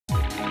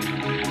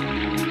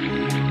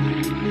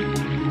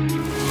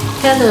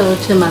Hello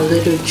to my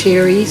little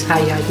cherries. How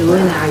y'all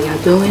doing? How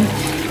y'all doing?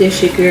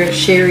 This your girl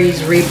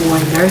Cherries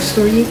Reborn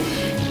Nursery,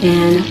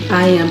 and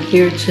I am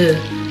here to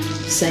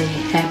say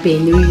Happy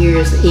New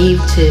Year's Eve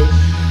to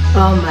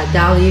all my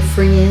Dolly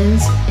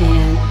friends,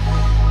 and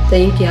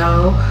thank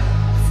y'all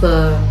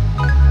for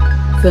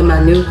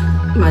my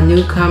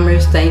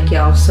newcomers. Thank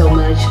y'all so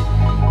much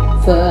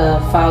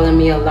for following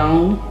me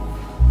along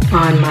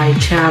on my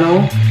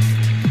channel.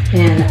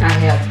 And I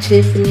have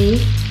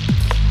Tiffany,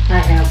 I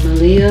have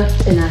Malia,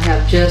 and I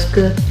have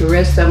Jessica. The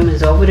rest of them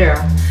is over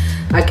there.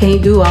 I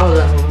can't do all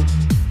of them,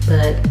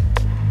 but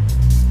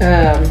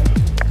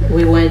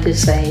we wanted to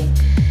say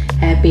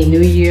Happy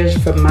New Year's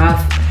from my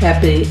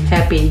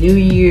Happy New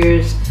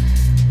Year's,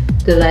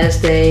 the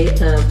last day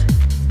of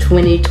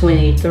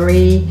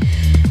 2023,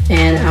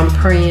 and I'm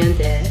praying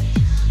that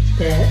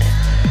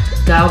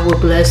God will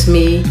bless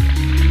me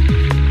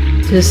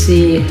to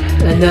see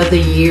another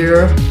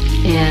year,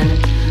 and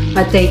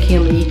I thank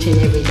Him each and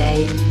every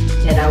day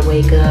that I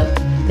wake up,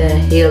 that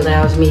He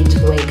allows me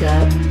to wake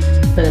up.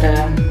 But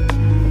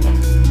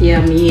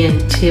yeah, me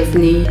and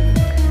Tiffany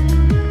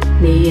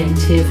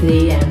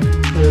and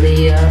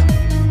Malia,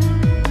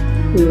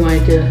 we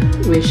wanted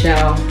to wish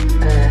y'all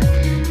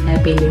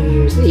Happy New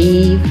Year's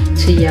Eve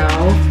to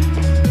y'all.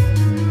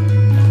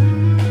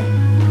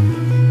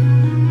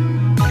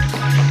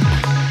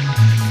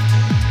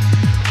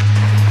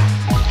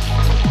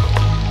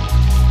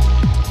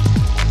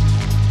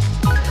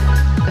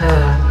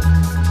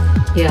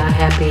 Yeah,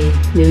 Happy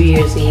New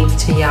Year's Eve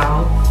to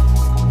y'all.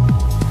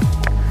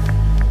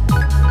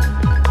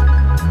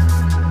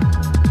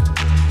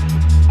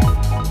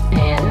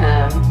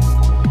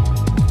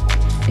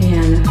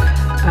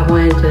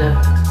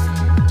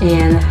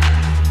 And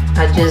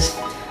I just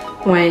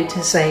wanted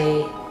to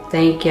say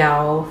thank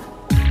y'all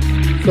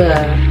for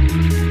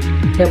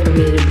helping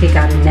me to pick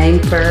out a name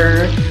for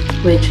her,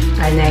 which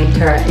I named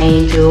her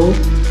Angel,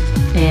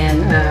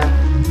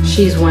 and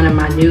she's one of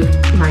my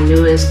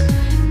newest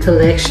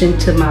collection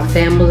to my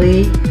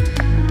family,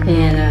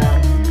 and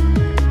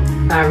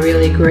I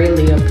really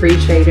greatly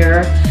appreciate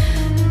her.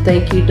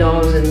 Thank you,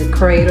 Dolls in the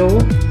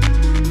Cradle,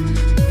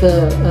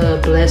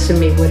 for blessing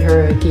me with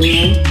her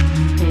again.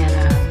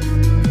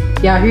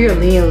 And y'all hear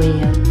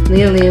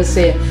Lynn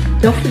said,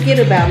 don't forget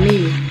about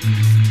me.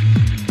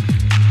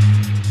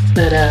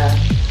 But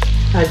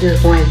I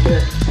just wanted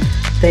to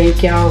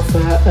thank y'all for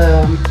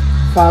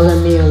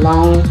following me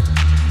along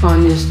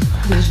on this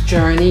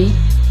journey,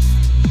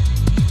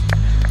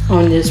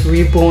 on this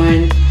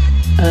reborn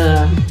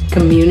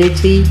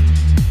community.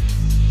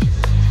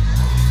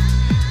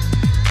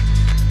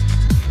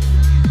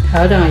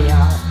 Hold on,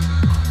 y'all.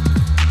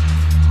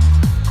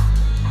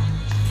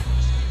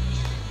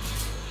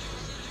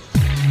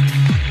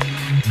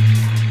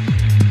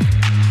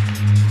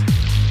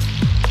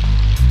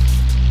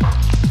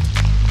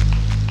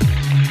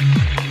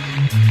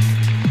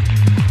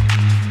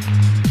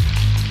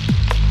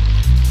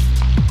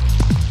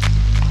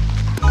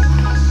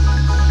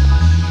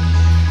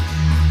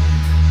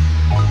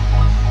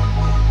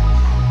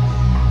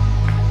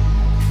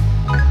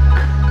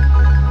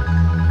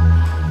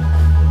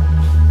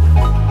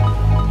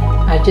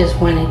 I just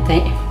want to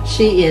thank,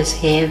 she is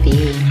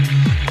heavy,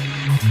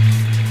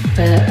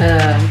 but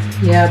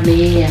yeah,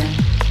 me and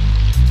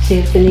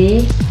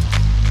Tiffany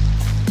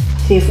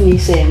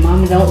said,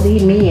 Mama, don't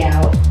leave me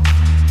out.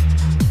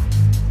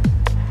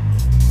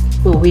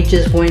 But we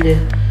just wanted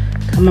to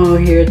come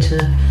on here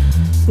to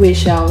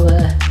wish y'all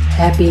a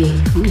Happy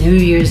New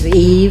Year's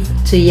Eve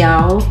to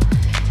y'all,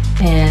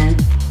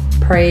 and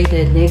pray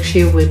that next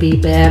year will be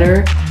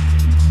better.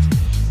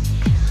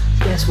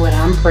 That's what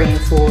I'm praying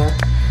for,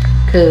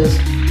 because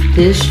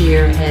this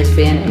year has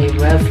been a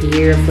rough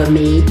year for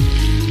me,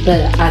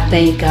 but I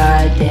thank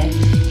God that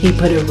He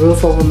put a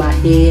roof over my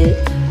head,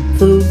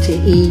 food to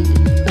eat,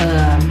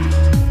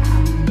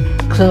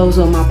 clothes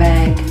on my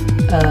back.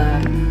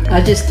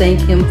 I just thank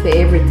Him for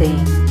everything,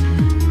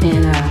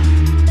 and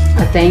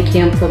I thank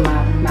Him for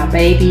my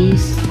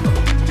babies,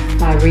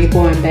 my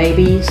reborn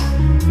babies,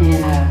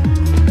 and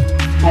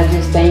I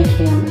just thank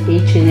Him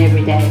each and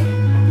every day.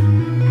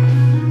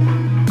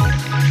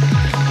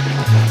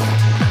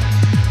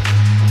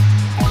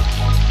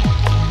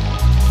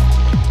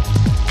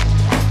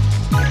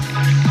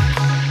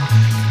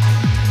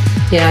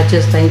 Yeah, I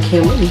just thank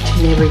Him each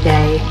and every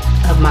day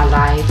of my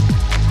life.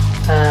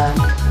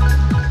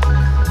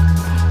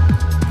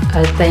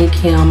 I thank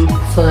Him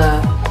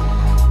for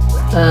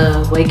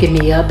waking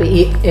me up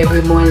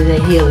every morning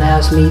that He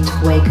allows me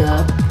to wake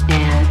up.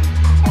 And,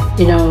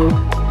 you know,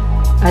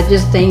 I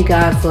just thank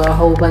God for a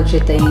whole bunch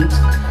of things.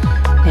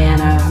 And,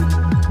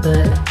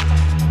 but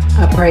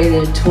I pray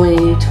that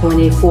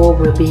 2024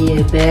 will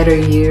be a better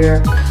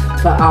year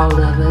for all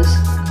of us.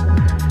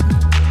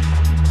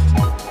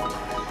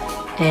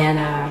 And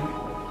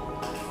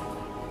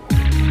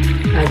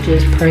I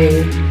just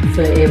pray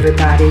for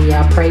everybody.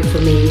 Y'all pray for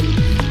me.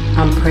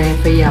 I'm praying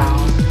for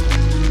y'all.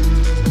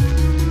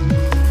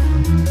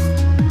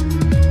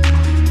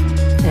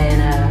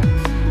 And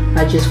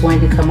I just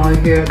wanted to come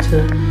on here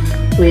to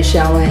wish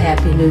y'all a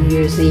happy New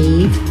Year's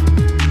Eve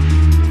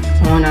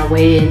on our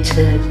way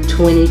into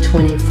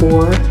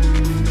 2024.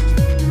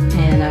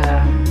 And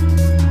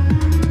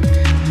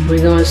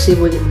we're gonna see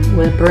what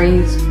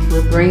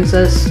brings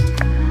us,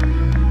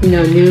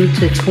 new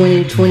to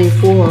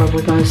 2024.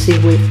 We're gonna see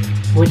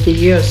what the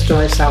year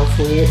starts off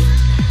with.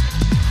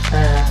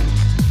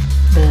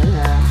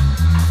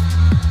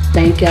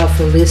 Thank y'all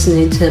for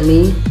listening to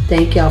me.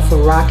 Thank y'all for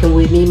rocking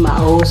with me, my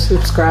old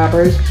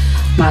subscribers,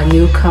 my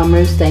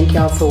newcomers. Thank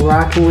y'all for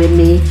rocking with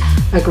me.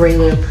 I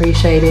greatly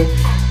appreciate it.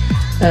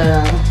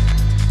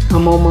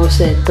 I'm almost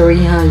at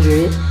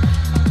 300,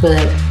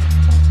 but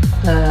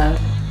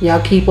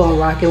y'all keep on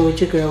rocking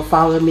with your girl.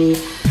 Follow me,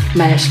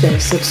 mash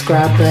that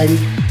subscribe button,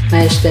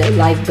 mash that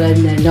like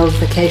button, that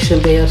notification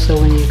bell, so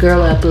when your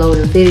girl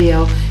upload a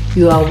video,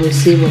 you always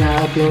see when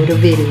I upload a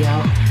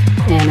video.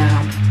 And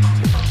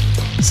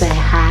say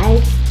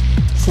hi,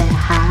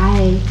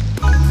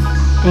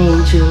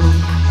 Angel,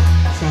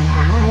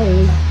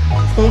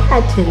 say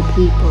hi to the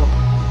people.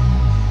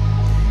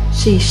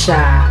 She's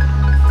shy,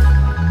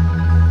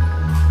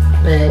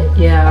 but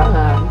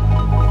yeah,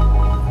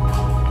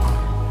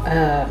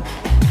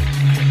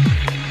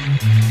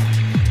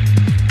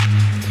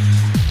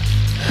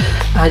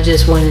 I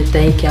just want to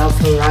thank y'all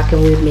for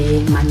rocking with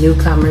me, my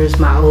newcomers,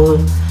 my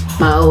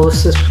old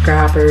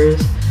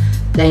subscribers.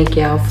 Thank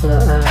y'all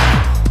for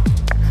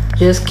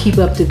just keep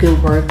up the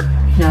good work.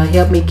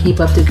 Help me keep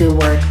up the good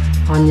work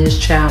on this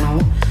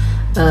channel.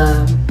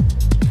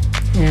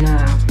 And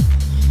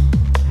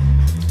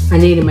I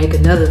need to make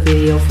another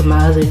video for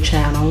my other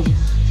channel.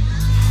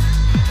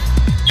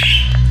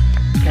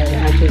 But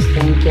I just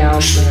thank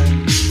y'all for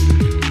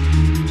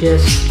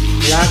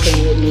just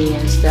rocking with me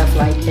and stuff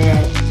like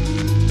that.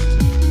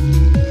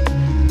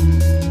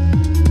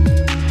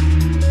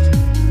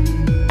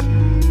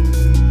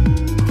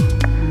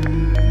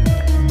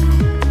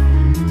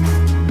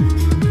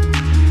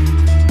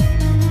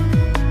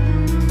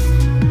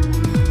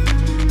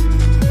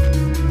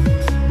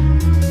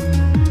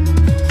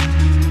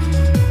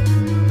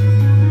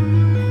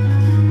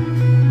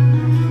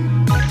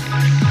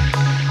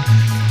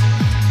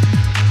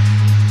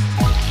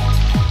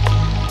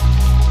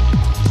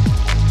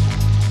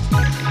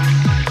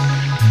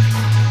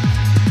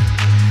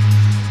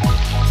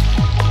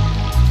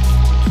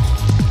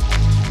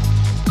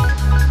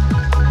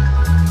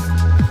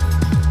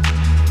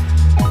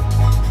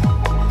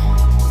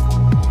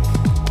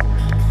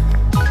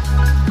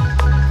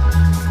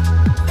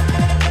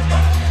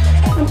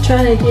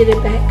 Trying to get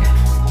it back.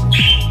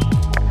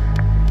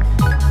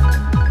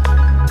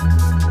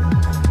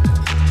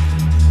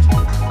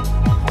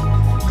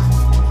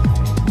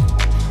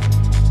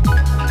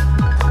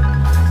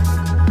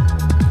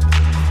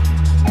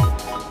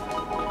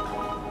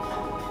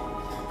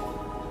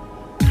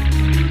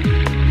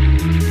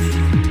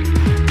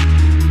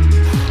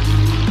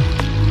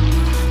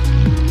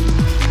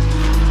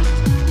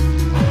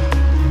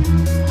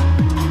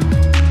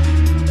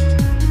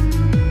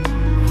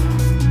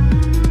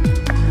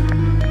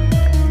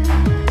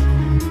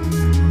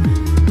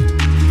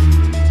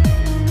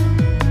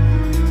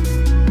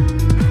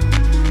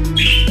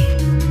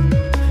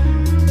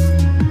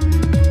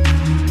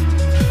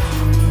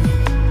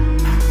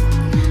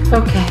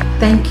 Okay,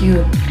 thank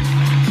you.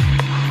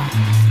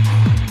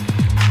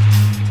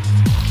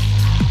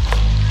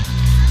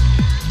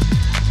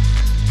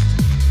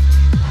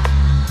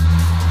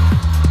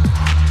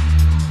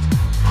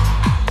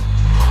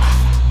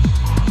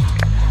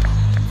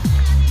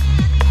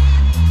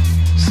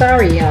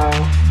 Sorry,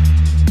 y'all.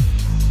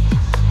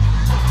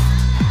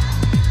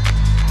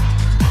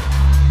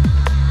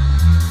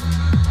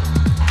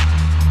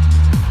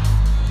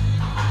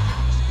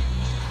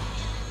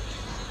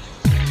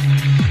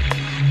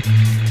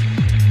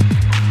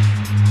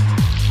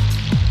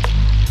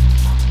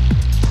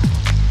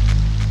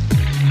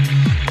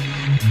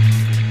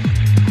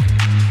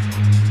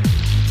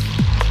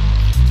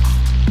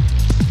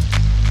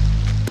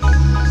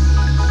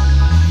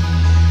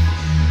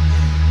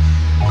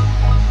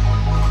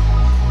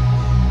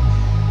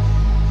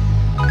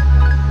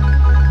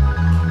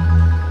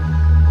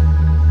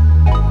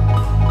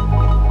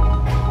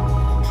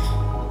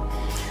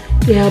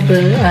 Yeah,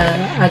 but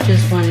I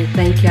just want to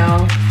thank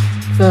y'all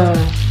for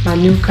my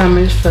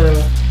newcomers for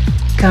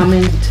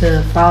coming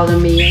to follow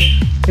me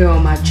here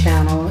on my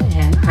channel.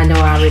 And I know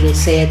I already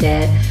said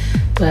that,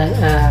 but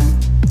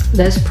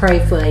let's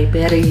pray for a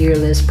better year.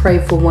 Let's pray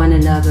for one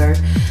another.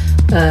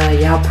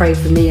 Y'all pray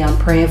for me. I'm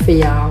praying for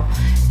y'all.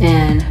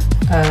 And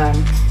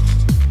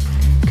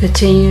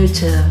continue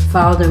to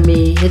follow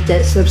me. Hit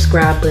that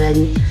subscribe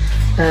button.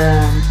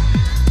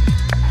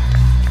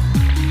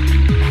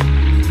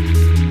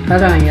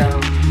 Hold on, y'all.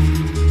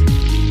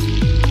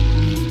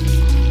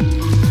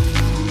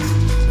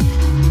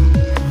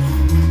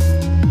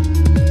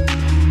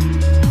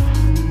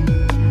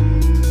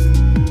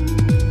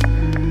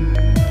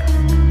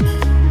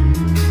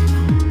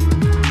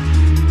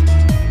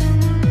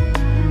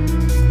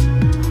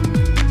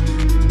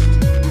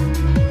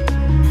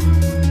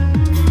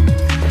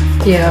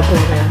 Yeah,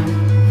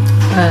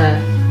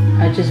 but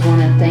I just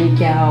want to thank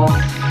y'all.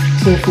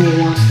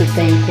 Tiffany wants to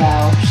thank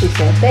y'all. She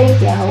said,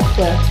 thank y'all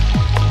for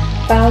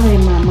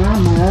following my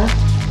mama.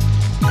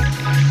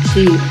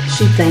 She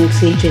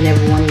thanks each and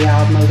every one of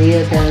y'all.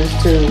 Malia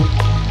does too.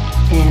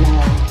 And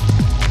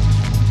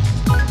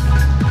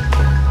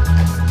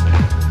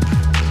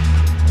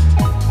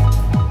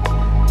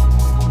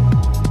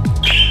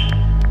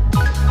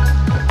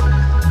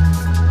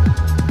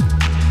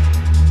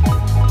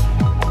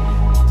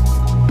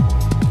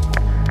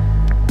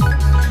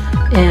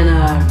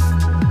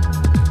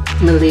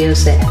Malia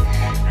said,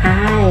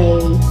 hi.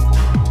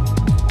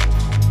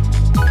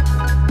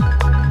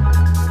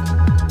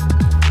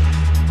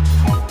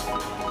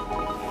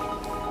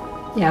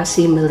 Y'all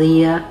see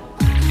Malia?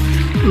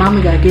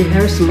 Mama gotta get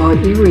her some more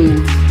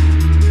earrings.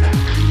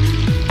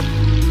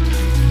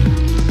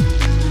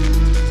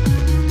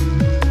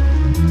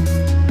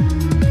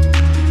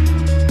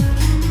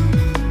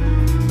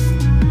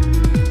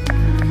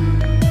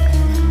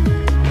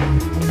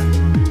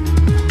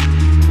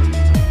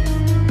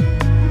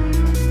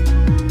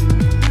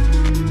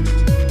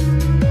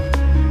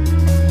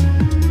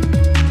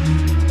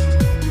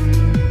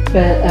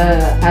 But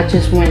I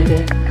just wanted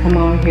to come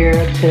on here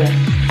to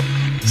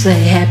say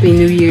Happy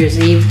New Year's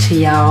Eve to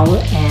y'all,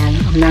 and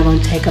I'm not going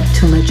to take up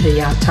too much of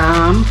y'all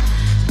time.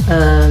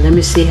 Let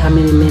me see how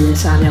many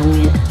minutes I done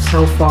went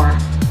so far.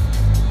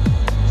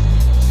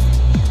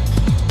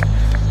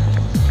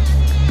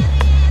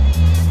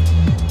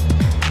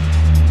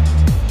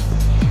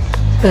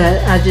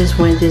 But I just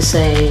wanted to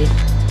say,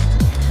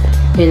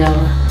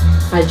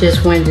 I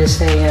just wanted to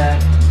say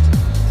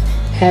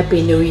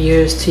Happy New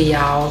Year's to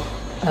y'all.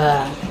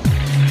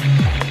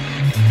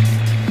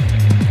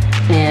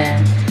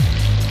 And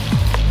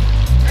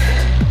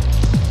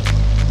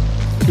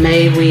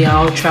may we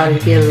all try to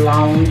get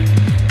along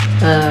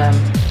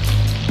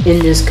in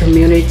this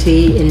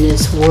community, in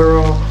this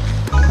world,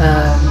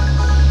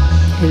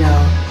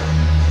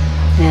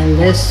 and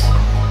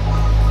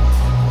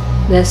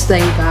let's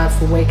thank God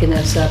for waking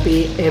us up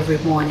every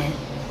morning.